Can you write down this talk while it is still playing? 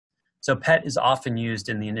So PET is often used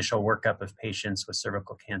in the initial workup of patients with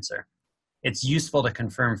cervical cancer. It's useful to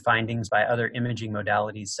confirm findings by other imaging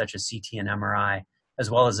modalities such as CT and MRI, as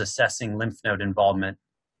well as assessing lymph node involvement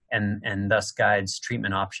and thus guides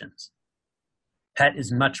treatment options. PET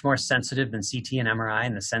is much more sensitive than CT and MRI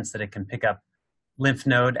in the sense that it can pick up lymph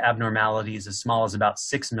node abnormalities as small as about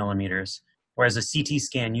 6 millimeters, whereas a CT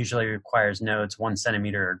scan usually requires nodes 1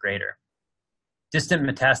 centimeter or greater. Distant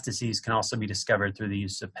metastases can also be discovered through the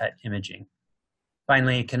use of PET imaging.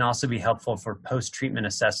 Finally, it can also be helpful for post-treatment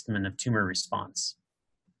assessment of tumor response.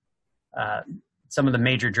 Some of the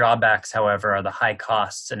major drawbacks, however, are the high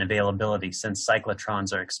costs and availability, since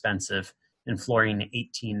cyclotrons are expensive and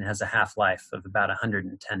fluorine-18 has a half-life of about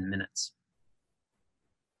 110 minutes.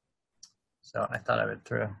 So I thought I would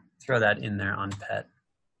throw that in there on PET.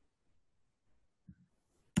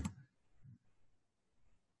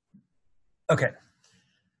 Okay,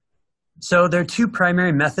 so there are two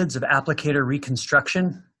primary methods of applicator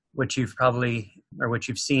reconstruction, which you've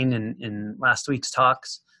seen in last week's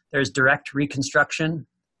talks. There's direct reconstruction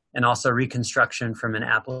and also reconstruction from an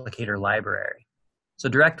applicator library. So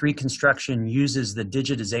direct reconstruction uses the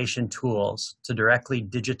digitization tools to directly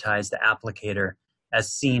digitize the applicator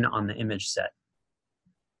as seen on the image set.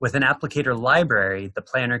 With an applicator library, the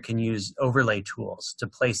planner can use overlay tools to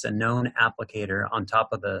place a known applicator on top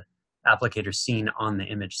of the applicator seen on the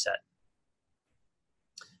image set.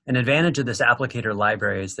 An advantage of this applicator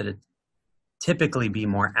library is that it typically be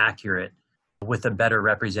more accurate with a better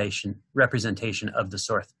representation of the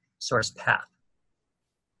source path.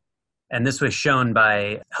 And this was shown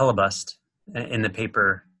by Hellebust in the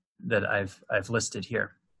paper that I've listed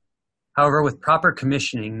here. However, with proper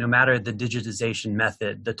commissioning, no matter the digitization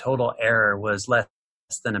method, the total error was less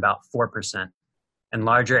than about 4%, and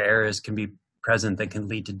larger errors can be present that can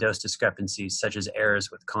lead to dose discrepancies, such as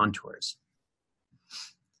errors with contours.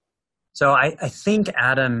 So I think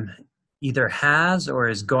Adam either has or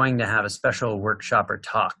is going to have a special workshop or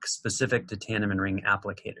talk specific to tandem and ring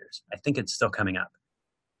applicators. I think it's still coming up,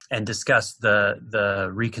 and discuss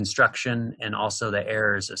the reconstruction and also the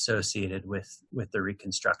errors associated with the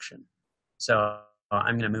reconstruction. So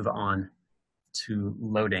I'm going to move on to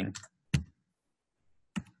loading.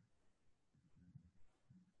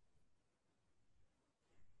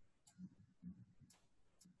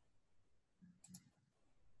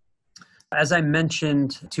 As I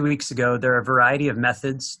mentioned 2 weeks ago, there are a variety of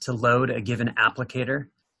methods to load a given applicator,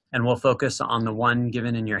 and we'll focus on the one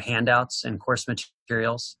given in your handouts and course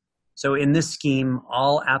materials. So in this scheme,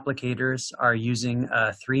 all applicators are using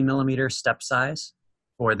a 3 millimeter step size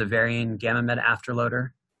for the Varian GammaMed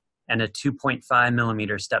afterloader and a 2.5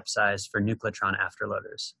 millimeter step size for nucleotron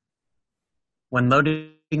afterloaders. When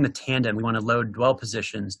loading the tandem, we want to load dwell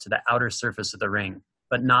positions to the outer surface of the ring,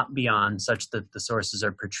 but not beyond, such that the sources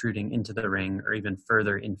are protruding into the ring or even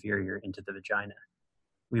further inferior into the vagina.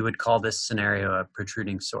 We would call this scenario a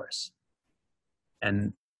protruding source.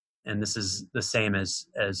 And this is the same as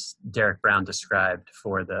Derek Brown described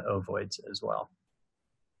for the ovoids as well.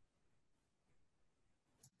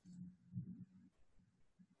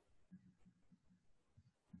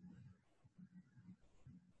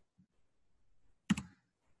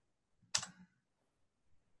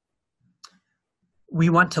 We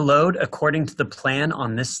want to load according to the plan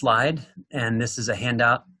on this slide, and this is a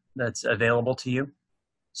handout that's available to you.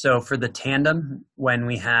 So for the tandem, when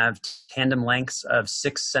we have tandem lengths of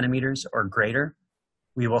 6 centimeters or greater,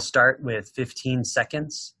 we will start with 15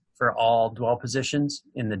 seconds for all dwell positions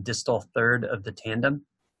in the distal third of the tandem,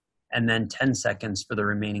 and then 10 seconds for the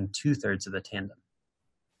remaining 2/3 of the tandem.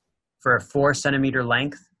 For a 4 centimeter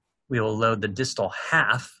length, we will load the distal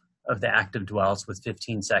half of the active dwells with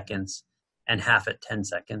 15 seconds and half at 10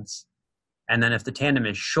 seconds. And then if the tandem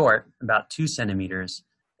is short, about 2 centimeters,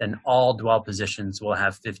 then all dwell positions will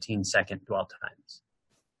have 15-second dwell times.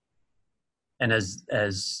 And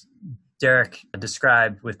as Derek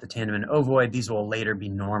described with the tandem and ovoid, these will later be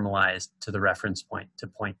normalized to the reference point, to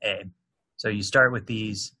point A. So you start with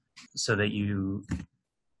these so that you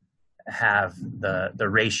have the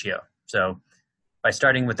ratio. So by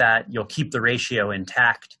starting with that, you'll keep the ratio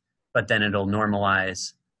intact, but then it'll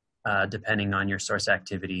normalize depending on your source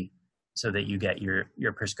activity so that you get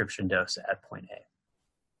your prescription dose at point A.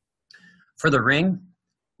 For the ring,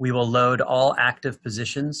 we will load all active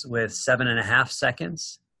positions with 7.5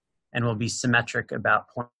 seconds and will be symmetric about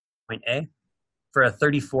point A. For a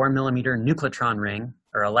 34 millimeter nucleotron ring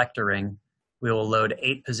or Electa ring, we will load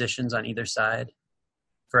 8 positions on either side.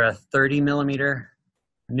 For a 30 millimeter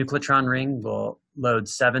nucleotron ring, we'll load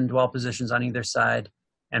 7 dwell positions on either side.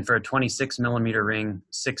 And for a 26 millimeter ring,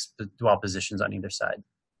 6 dwell positions on either side.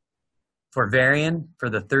 For Varian, for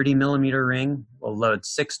the 30 millimeter ring, we'll load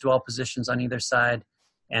 6 dwell positions on either side,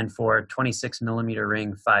 and for 26 millimeter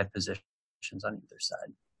ring, 5 positions on either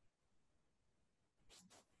side.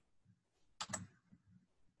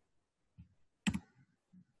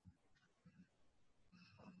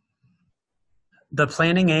 The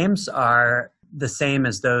planning aims are the same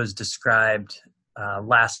as those described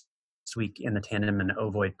last week in the Tandem and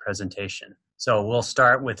Ovoid presentation. So we'll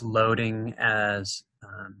start with loading as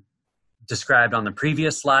described on the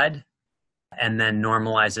previous slide, and then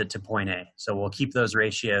normalize it to point A. So we'll keep those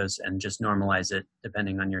ratios and just normalize it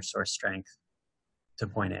depending on your source strength to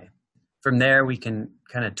point A. From there, we can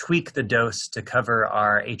kind of tweak the dose to cover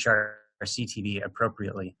our HRCTV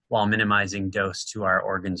appropriately while minimizing dose to our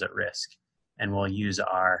organs at risk. And we'll use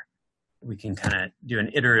we can kind of do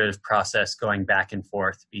an iterative process going back and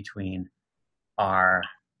forth between our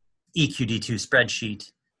EQD2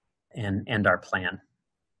 spreadsheet and our plan.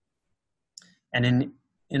 And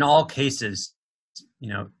in all cases,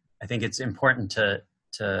 I think it's important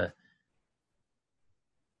to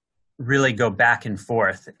really go back and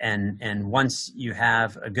forth. And once you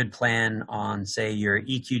have a good plan on, say, your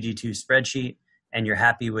EQD2 spreadsheet, and you're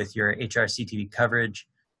happy with your HRCTV coverage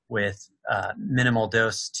with minimal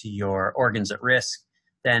dose to your organs at risk,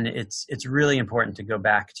 then it's really important to go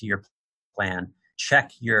back to your plan.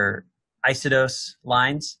 Check your isodose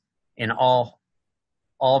lines in all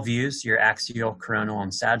views, your axial, coronal,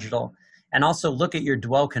 and sagittal, and also look at your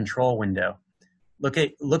dwell control window. Look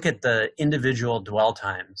at the individual dwell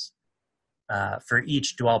times for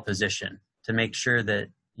each dwell position to make sure that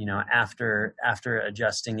after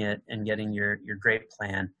adjusting it and getting your great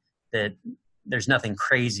plan, that there's nothing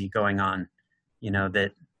crazy going on.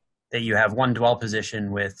 That you have one dwell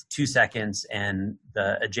position with 2 seconds and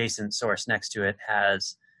the adjacent source next to it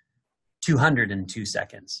has 202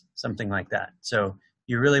 seconds, something like that. So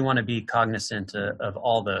you really want to be cognizant of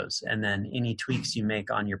all those, and then any tweaks you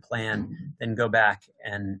make on your plan, then go back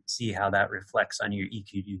and see how that reflects on your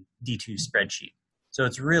EQD2 spreadsheet. So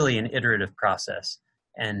it's really an iterative process,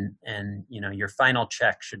 and your final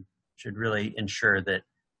check should really ensure that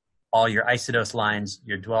all your isodose lines,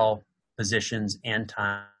 your dwell positions and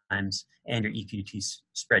times, and your EQD2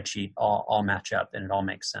 spreadsheet all match up and it all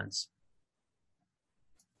makes sense.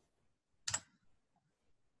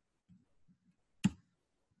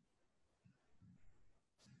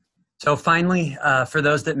 So finally, for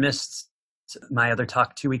those that missed my other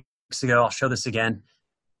talk 2 weeks ago, I'll show this again.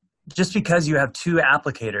 Just because you have 2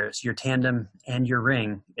 applicators, your Tandem and your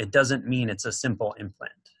ring, it doesn't mean it's a simple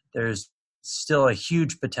implant. There's still a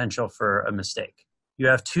huge potential for a mistake. You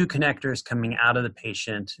have 2 connectors coming out of the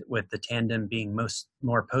patient, with the Tandem being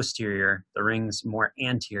more posterior, the ring's more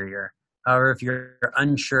anterior. However, if you're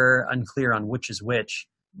unclear on which is which,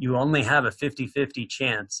 you only have a 50-50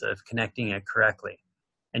 chance of connecting it correctly.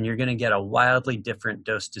 And you're going to get a wildly different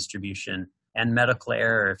dose distribution and medical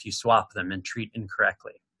error if you swap them and treat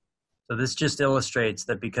incorrectly. So this just illustrates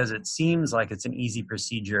that because it seems like it's an easy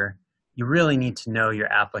procedure, you really need to know your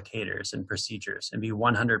applicators and procedures and be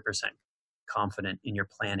 100% confident in your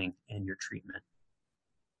planning and your treatment.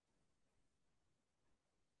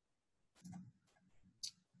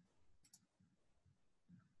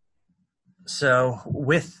 So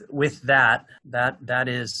with that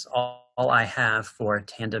is all I have for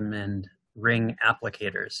Tandem and ring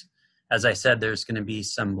applicators. As I said, there's going to be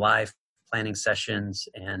some live planning sessions,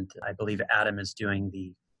 and I believe Adam is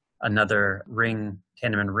doing another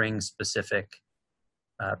Tandem and ring specific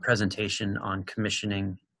presentation on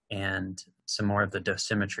commissioning and some more of the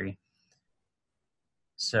dosimetry.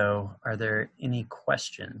 So are there any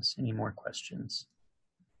questions, any more questions?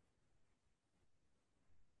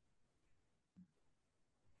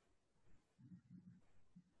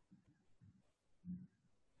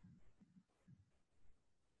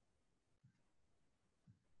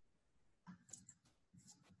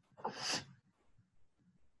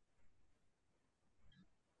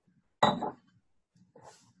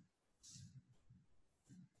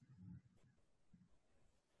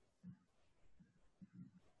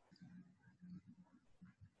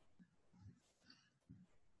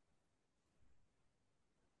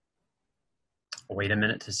 Wait a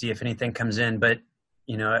minute to see if anything comes in, but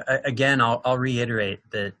again, I'll reiterate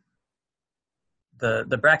that the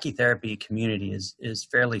brachytherapy community is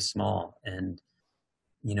fairly small, and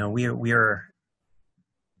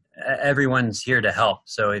everyone's here to help.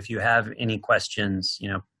 So if you have any questions,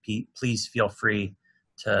 please feel free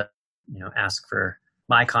to ask for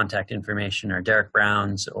my contact information or Derek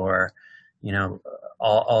Brown's, or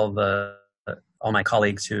all my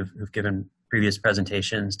colleagues who've given previous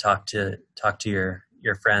presentations. Talk to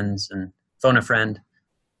your friends and phone a friend.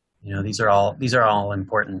 You know, these are all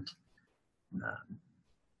important,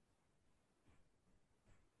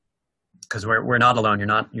 because we're not alone.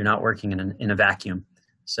 You're not working in a vacuum.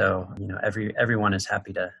 So, you know, everyone is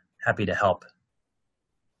happy to help.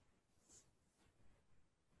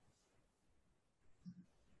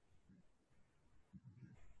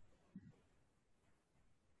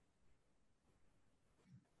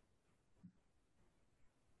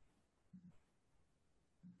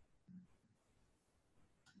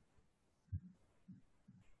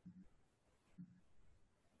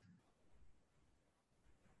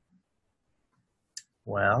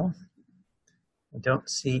 Well, I don't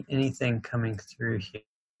see anything coming through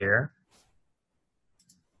here.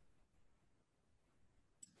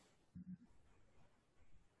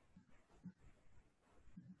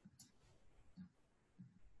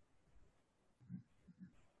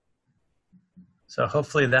 So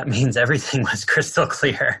hopefully that means everything was crystal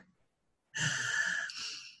clear.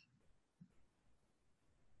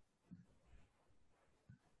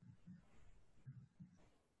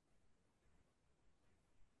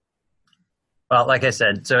 Well, like I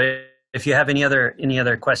said, so if you have any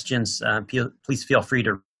other questions, please feel free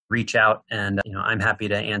to reach out, and you know, I'm happy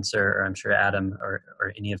to answer, or I'm sure Adam or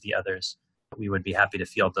any of the others, we would be happy to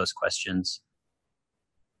field those questions.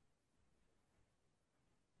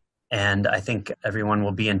 And I think everyone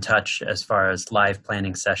will be in touch as far as live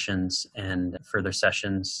planning sessions and further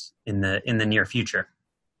sessions in the near future.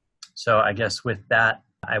 So I guess with that,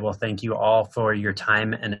 I will thank you all for your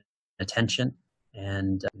time and attention,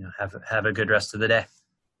 and you know, have a good rest of the day.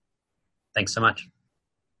 Thanks so much.